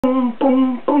Boom,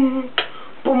 boom, boom,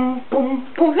 boom, boom,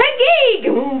 boom. Hey,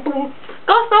 boom, boom.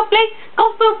 Go SNOWFLAKE, go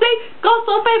SNOWFLAKE, go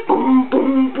SNOWFLAKE. Boom,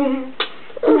 boom, boom.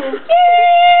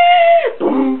 Yeah.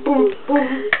 Boom, boom,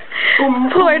 boom. Boom,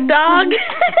 Poor dog.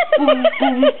 boom,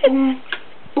 boom, boom.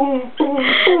 Boom, boom,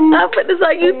 boom. I'll put this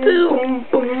on YouTube. Boom,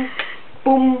 boom,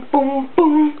 boom, boom,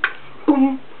 boom,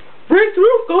 boom. Race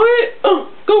roof, go ahead.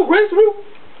 Go race roof.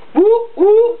 Woo,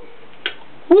 woo.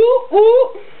 Woo, woo.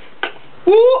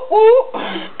 Woo, woo.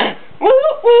 Woo,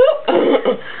 woo.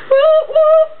 Woo,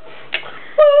 woo.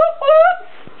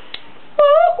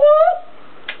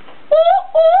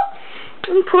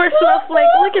 Poor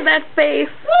SNOWFLAKE, look at that face.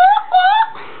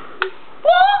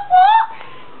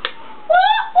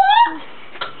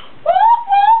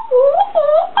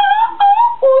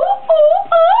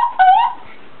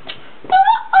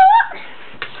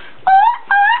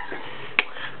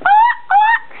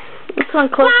 Let's one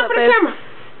close up, babe.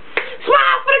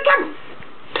 Smile for the camera.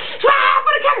 Smile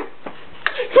for the camera.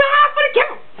 Smile for the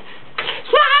camera.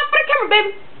 Smile for the camera,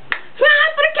 baby. Smile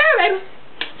for the camera, baby.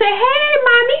 Say, hey,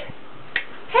 mommy.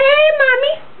 Hey,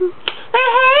 mommy. Say,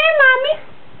 hey, mommy.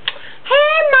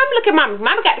 Hey, mommy. Look at mommy.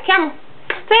 Mommy got the camera.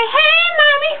 Say, hey,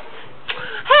 mommy.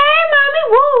 Hey, mommy,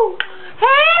 woo.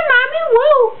 Hey, mommy,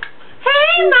 woo.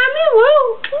 Hey, mommy, woo.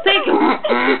 Say,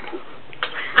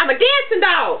 I'm a dancing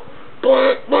dog.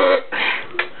 Boom, boom.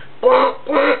 Boom,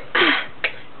 boom.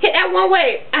 Hit that one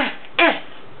wave.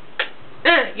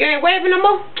 You ain't waving no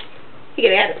more? He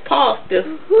gotta have his paws still.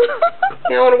 You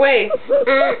don't want to wave.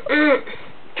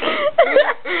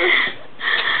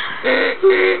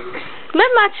 Let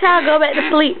my child go back to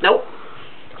sleep. Nope.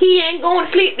 He ain't going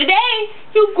to sleep today.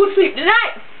 You go to sleep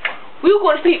tonight. We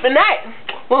go to sleep tonight.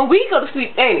 When we go to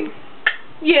sleep, ain't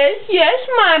he? Yes, yes,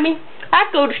 mommy. I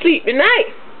go to sleep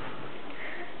tonight.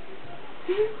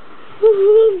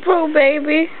 Poor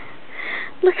baby.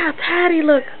 Look how tired he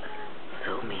looks.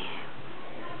 So mean.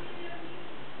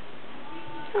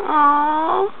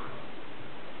 Aww.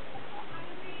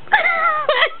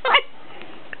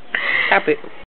 Stop it.